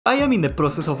I am in the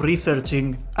process of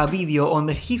researching a video on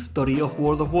the history of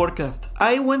World of Warcraft.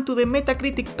 I went to the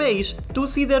Metacritic page to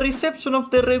see the reception of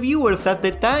the reviewers at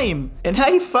the time, and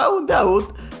I found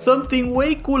out something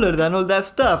way cooler than all that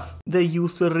stuff. The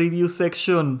user review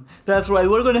section. That's right,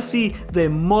 we're gonna see the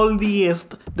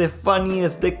moldiest, the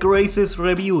funniest, the craziest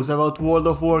reviews about World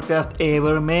of Warcraft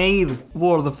ever made.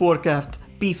 World of Warcraft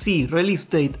PC release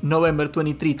date November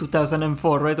 23,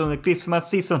 2004, right on the Christmas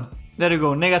season. There you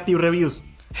go, negative reviews.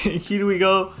 Here we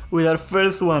go with our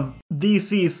first one.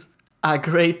 This is a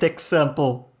great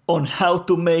example on how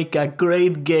to make a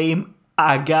great game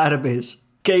a garbage.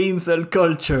 Cancel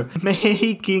culture,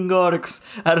 making orcs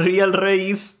a real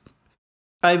race.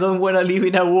 I don't wanna live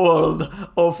in a world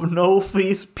of no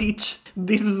free speech.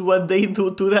 This is what they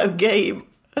do to that game.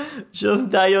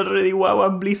 Just die already, WoW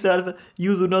and Blizzard.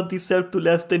 You do not deserve to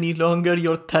last any longer,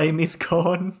 your time is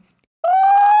gone.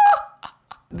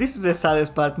 This is the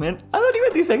saddest part, man. I don't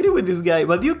even disagree with this guy,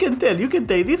 but you can tell,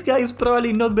 this guy is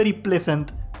probably not very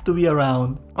pleasant to be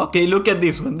around. Okay, look at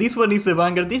this one. This one is a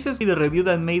banger. This is the review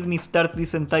that made me start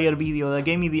this entire video, that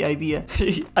gave me the idea.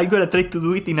 I gotta try to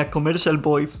do it in a commercial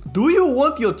voice. Do you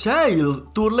want your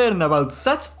child to learn about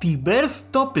such diverse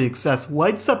topics as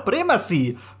white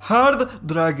supremacy, hard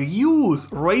drug use,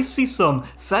 racism,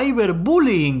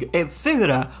 cyberbullying,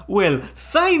 etc.? Well,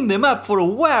 sign them up for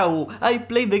WoW! I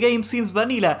played the game since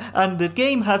vanilla, and the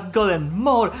game has gotten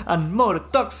more and more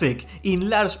toxic, in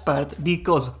large part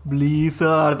because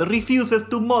Blizzard refuses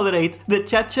to moderate the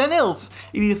chat channels.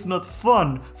 It is not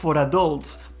fun for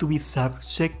adults to be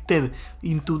subjected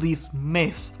into this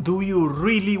mess. Do you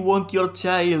really want your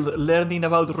child learning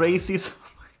about racism?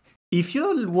 If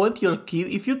you want your kid,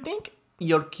 if you think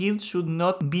your kid should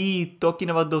not be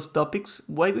talking about those topics,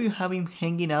 why do you have him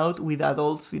hanging out with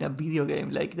adults in a video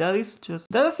game? Like, that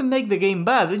doesn't make the game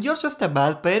bad. You're just a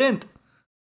bad parent.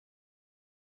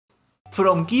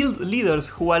 From guild leaders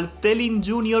who are telling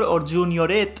junior or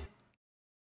juniorette,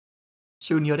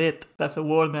 that's a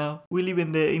word now, we live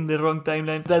in the wrong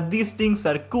timeline, that these things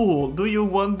are cool. Do you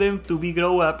want them to be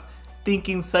grow up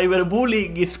thinking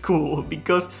cyberbullying is cool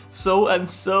because so and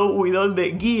so with all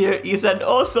the gear is an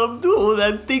awesome dude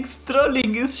and thinks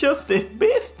trolling is just the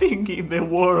best thing in the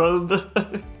world?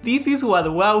 This is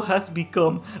what WoW has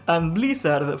become, and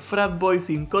Blizzard, Frat Boys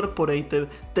Incorporated,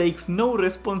 takes no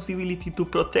responsibility to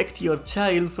protect your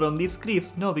child from these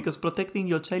scripts. No, because protecting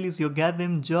your child is your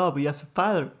goddamn job as a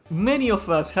father. Many of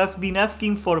us has been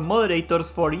asking for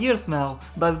moderators for years now,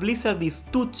 but Blizzard is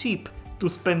too cheap to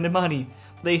spend the money.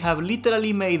 They have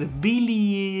literally made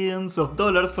billions of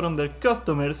dollars from their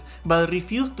customers, but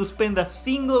refuse to spend a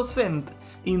single cent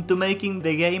into making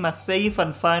the game a safe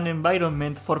and fun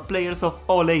environment for players of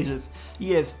all ages.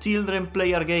 Yes, children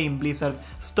play our game, Blizzard.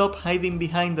 Stop hiding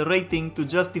behind the rating to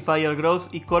justify your gross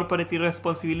corporate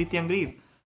irresponsibility and greed.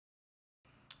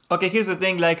 Okay, here's the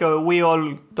thing, like we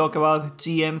all talk about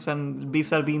GMs and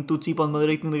Blizzard being too cheap on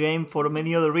moderating the game for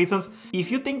many other reasons. If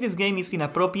you think this game is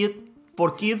inappropriate for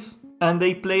kids, and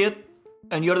they play it,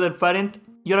 and you're their parent,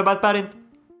 you're a bad parent.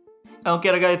 I don't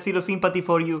care, I got zero sympathy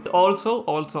for you.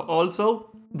 Also,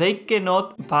 they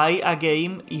cannot buy a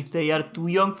game if they are too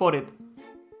young for it.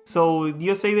 So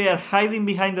you say they are hiding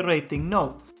behind the rating.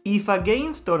 No. If a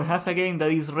game store has a game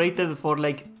that is rated for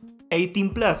like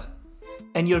 18 plus,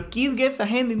 and your kid gets a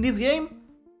hand in this game,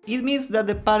 it means that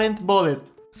the parent bought it.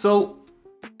 So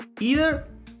either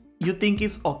you think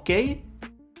it's okay,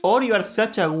 or you are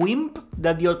such a wimp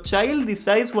that your child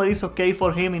decides what is okay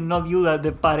for him and not you,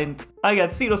 the parent. I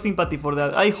got zero sympathy for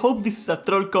that. I hope this is a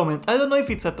troll comment. I don't know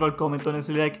if it's a troll comment,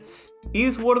 honestly. Like, it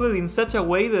is worded in such a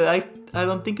way that I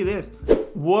don't think it is.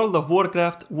 World of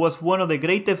Warcraft was one of the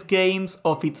greatest games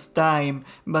of its time,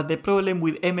 but the problem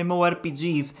with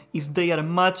MMORPGs is they are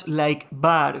much like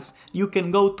bars. You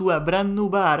can go to a brand new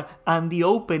bar and the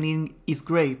opening is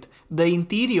great. The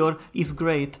interior is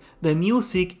great. The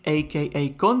music, aka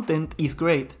content, is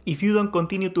great. If you don't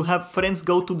continue to have friends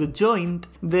go to the joint,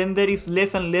 then there is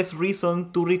less and less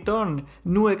reason to return.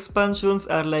 New expansions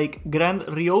are like grand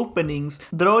reopenings,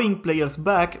 drawing players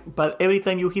back, but every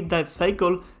time you hit that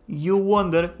cycle, you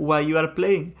wonder why you are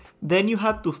playing. Then you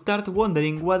have to start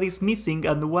wondering what is missing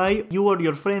and why you or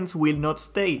your friends will not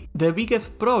stay. The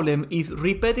biggest problem is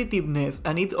repetitiveness,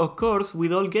 and it occurs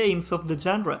with all games of the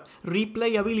genre.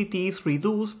 Replayability is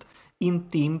reduced, in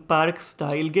theme park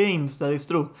style games. That is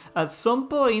true. At some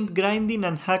point, grinding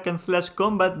and hack and slash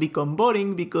combat become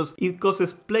boring because it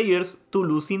causes players to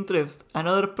lose interest.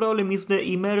 Another problem is the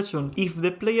immersion. If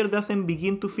the player doesn't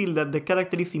begin to feel that the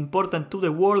character is important to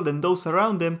the world and those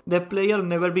around them, the player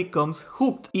never becomes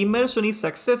hooked. Immersion is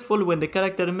successful when the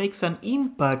character makes an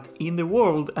impact in the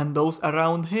world and those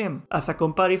around him. As a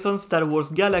comparison, Star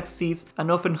Wars Galaxies, an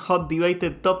often hot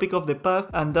debated topic of the past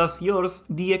and thus yours,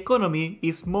 the economy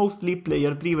is mostly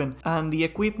player driven and the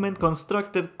equipment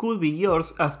constructed could be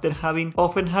yours after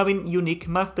often having unique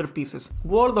masterpieces.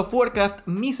 World of Warcraft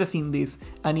misses in this,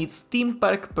 and its theme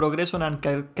park progression and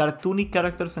cartoony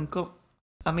characters and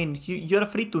I mean, you're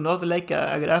free to not like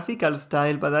a graphical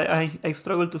style, but I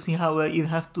struggle to see how it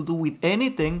has to do with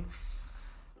anything.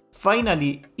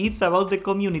 Finally, it's about the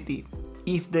community.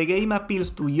 If the game appeals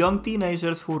to young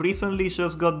teenagers who recently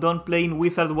just got done playing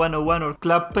Wizard 101 or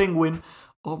Club Penguin,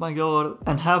 oh my god,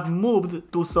 and have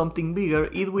moved to something bigger,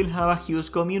 it will have a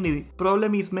huge community.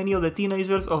 Problem is many of the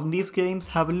teenagers of these games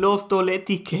have lost all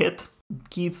etiquette.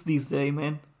 Kids this day,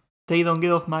 man. They don't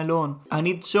get off my lawn. And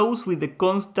it shows with the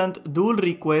constant duel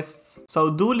requests. So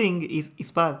dueling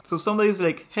is bad. So somebody's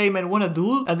like, hey man, wanna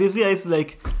duel? And this guy is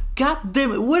like, god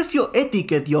damn it, where's your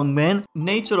etiquette, young man?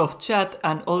 Nature of chat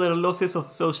and other losses of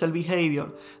social behavior.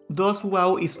 Thus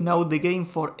WoW is now the game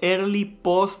for early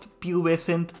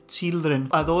post-pubescent children.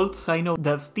 Adults I know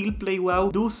that still play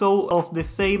WoW do so of the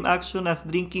same action as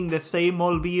drinking the same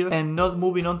old beer and not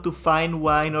moving on to fine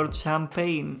wine or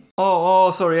champagne.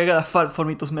 Oh, sorry, I got a fart for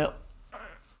me to smell.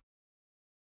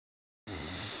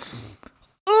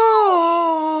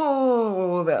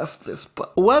 Oh, that's the spot.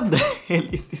 What the hell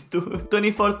is this dude?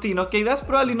 2014, okay, that's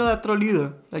probably not a troll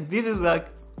either. Like, this is like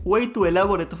way too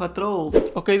elaborate of a troll.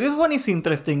 Okay, this one is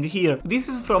interesting here. This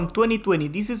is from 2020.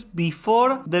 This is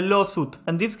before the lawsuit.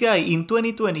 And this guy in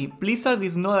 2020, Blizzard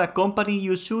is not a company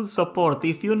you should support.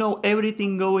 If you know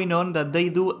everything going on that they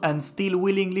do and still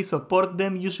willingly support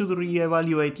them, you should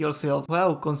reevaluate yourself.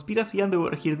 Wow, conspiracy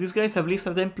underwear here. This guy is a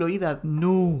Blizzard employee that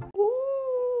knew.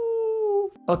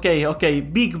 Okay,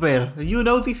 Big Bear. You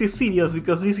know this is serious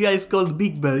because this guy is called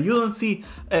Big Bear. You don't see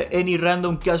any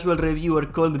random casual reviewer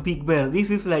called Big Bear.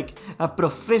 This is like a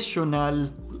professional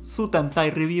suit and tie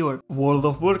reviewer. World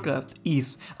of Warcraft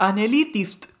is an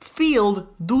elitist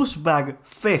field douchebag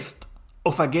fest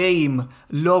of a game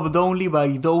loved only by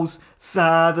those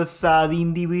sad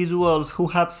individuals who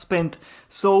have spent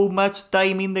so much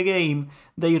time in the game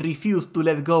they refuse to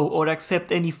let go or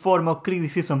accept any form of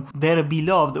criticism. Their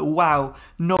beloved WoW,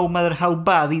 no matter how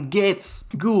bad it gets.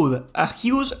 Good. A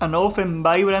huge and often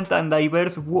vibrant and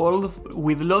diverse world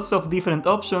with lots of different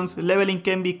options. Leveling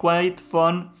can be quite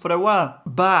fun for a while.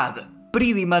 Bad.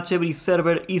 Pretty much every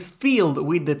server is filled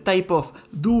with the type of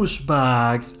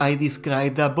douchebags I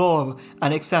described above.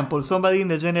 An example, somebody in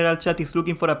the general chat is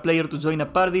looking for a player to join a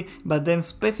party, but then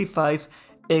specifies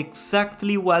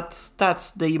exactly what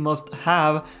stats they must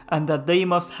have and that they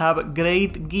must have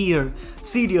great gear.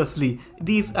 Seriously,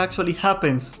 this actually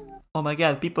happens. Oh my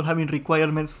god, people having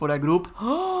requirements for a group.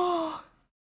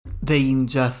 The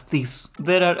injustice.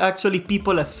 There are actually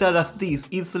people as sad as this.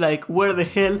 It's like, where the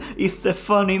hell is the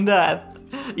fun in that?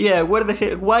 Yeah, where the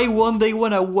hell? Why won't they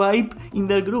wanna wipe in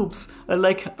their groups?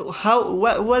 Like, how?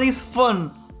 What is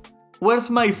fun?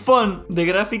 Where's my fun? The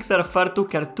graphics are far too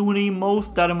cartoony,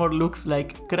 most armor looks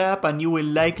like crap and you will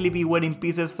likely be wearing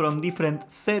pieces from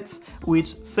different sets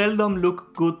which seldom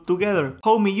look good together.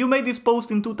 Homie, you made this post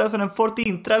in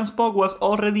 2014, Transmog was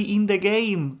already in the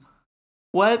game.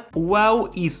 What?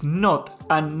 WoW is not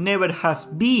and never has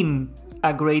been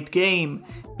a great game.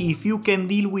 If you can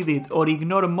deal with it or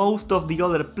ignore most of the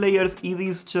other players, it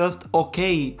is just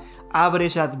okay.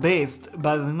 Average at best,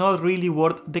 but not really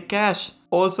worth the cash.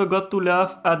 Also got to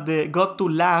laugh at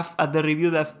the review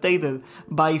that stated,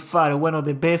 by far one of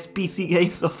the best PC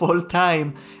games of all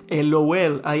time.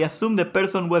 LOL, I assume the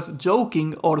person was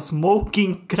joking or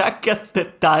smoking crack at the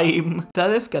time.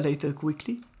 That escalated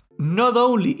quickly. Not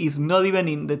only is not even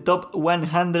in the top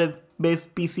 100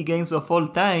 best PC games of all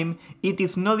time, it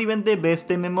is not even the best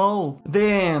MMO.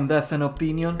 Damn, that's an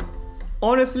opinion.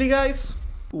 Honestly guys,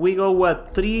 we got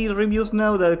what, 3 reviews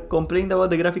now that complained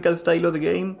about the graphical style of the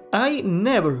game. I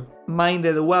never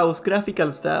minded WoW's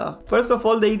graphical style. First of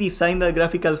all, they designed that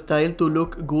graphical style to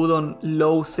look good on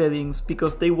low settings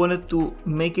because they wanted to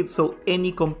make it so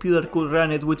any computer could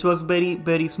run it, which was very,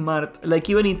 very smart.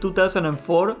 Like even in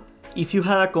 2004, if you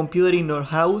had a computer in your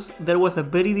house, there was a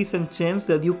very decent chance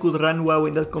that you could run WoW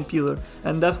in that computer.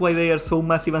 And that's why they are so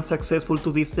massive and successful to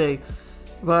this day.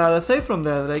 But aside from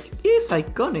that, like, it is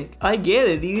iconic. I get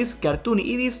it, it is cartoony,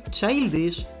 it is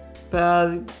childish.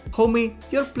 But, homie,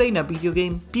 you're playing a video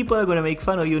game. People are gonna make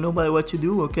fun of you no matter what you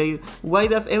do, okay? Why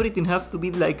does everything have to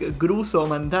be like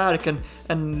gruesome and dark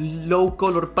and low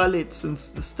color palettes and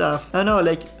stuff? I know,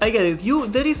 like, I get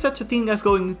it. There is such a thing as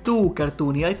going too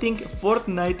cartoony. I think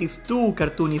Fortnite is too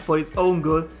cartoony for its own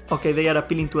good. Okay, they are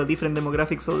appealing to a different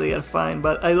demographic, so they are fine,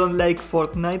 but I don't like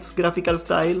Fortnite's graphical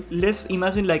style. Let's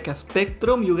imagine like a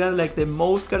spectrum. You got like the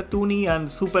most cartoony and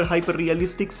super hyper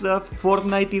realistic stuff.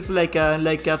 Fortnite is like a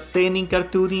 10 in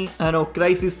cartoony. I know,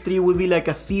 Crisis 3 would be like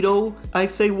a 0. I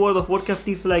say World of Warcraft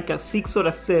is like a 6 or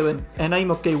a 7, and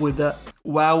I'm okay with that.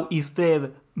 WoW is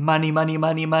dead. Money, money,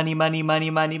 money, money, money, money,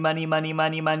 money, money, money,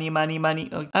 money, money, money, money.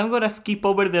 I'm gonna skip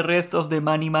over the rest of the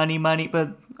money, money, money,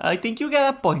 but I think you get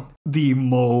a point. The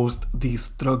most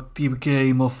destructive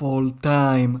game of all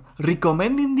time.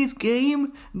 Recommending this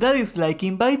game? That is like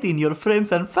inviting your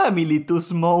friends and family to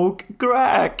smoke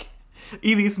crack.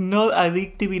 It is not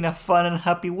addictive in a fun and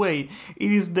happy way.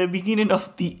 It is the beginning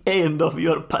of the end of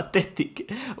your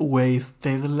pathetic,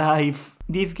 wasted life.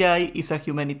 This guy is a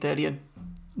humanitarian.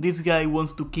 This guy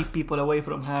wants to keep people away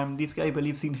from harm. This guy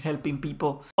believes in helping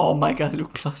people. Oh my god,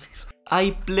 look close.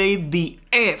 I played the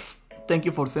F. Thank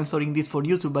you for censoring this for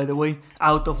YouTube, by the way.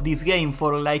 Out of this game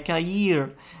for like a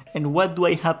year. And what do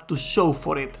I have to show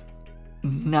for it?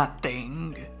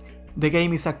 Nothing. The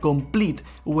game is a complete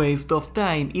waste of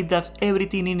time. It does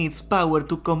everything in its power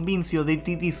to convince you that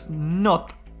it is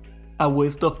not a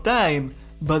waste of time,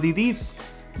 but it is.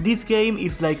 This game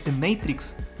is like the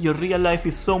Matrix. Your real life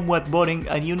is somewhat boring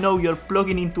and you know you're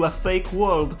plugging into a fake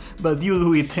world, but you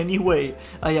do it anyway.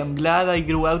 I am glad I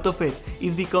grew out of it.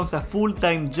 It becomes a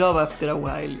full-time job after a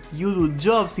while. You do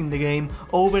jobs in the game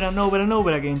over and over and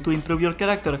over again to improve your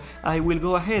character. I will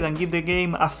go ahead and give the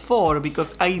game a 4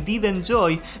 because I did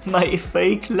enjoy my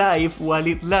fake life while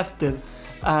it lasted.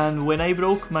 And when I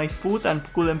broke my foot and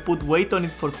couldn't put weight on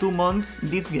it for 2 months,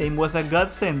 this game was a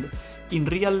godsend. In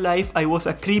real life I was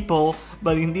a cripple,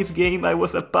 but in this game I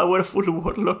was a powerful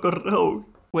warlock or rogue.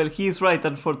 Well, he is right,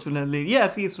 unfortunately.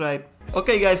 Yes, he is right.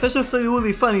 Okay guys, I just thought it would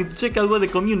be funny to check out what the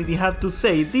community had to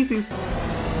say. This is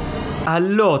a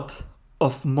lot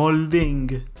of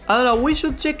molding. I don't know, we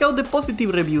should check out the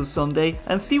positive reviews someday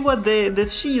and see what the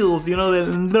shields, you know,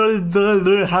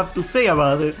 have to say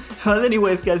about it. But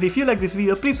anyways guys, if you like this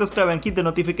video, please subscribe and hit the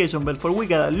notification bell for we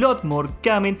got a lot more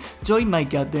coming. Join my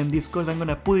goddamn Discord, I'm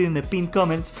gonna put it in the pinned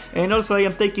comments. And also I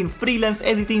am taking freelance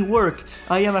editing work.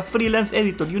 I am a freelance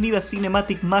editor. You need a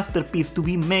cinematic masterpiece to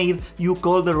be made, you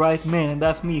call the right man, and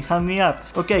that's me. Hand me up.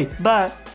 Okay, bye.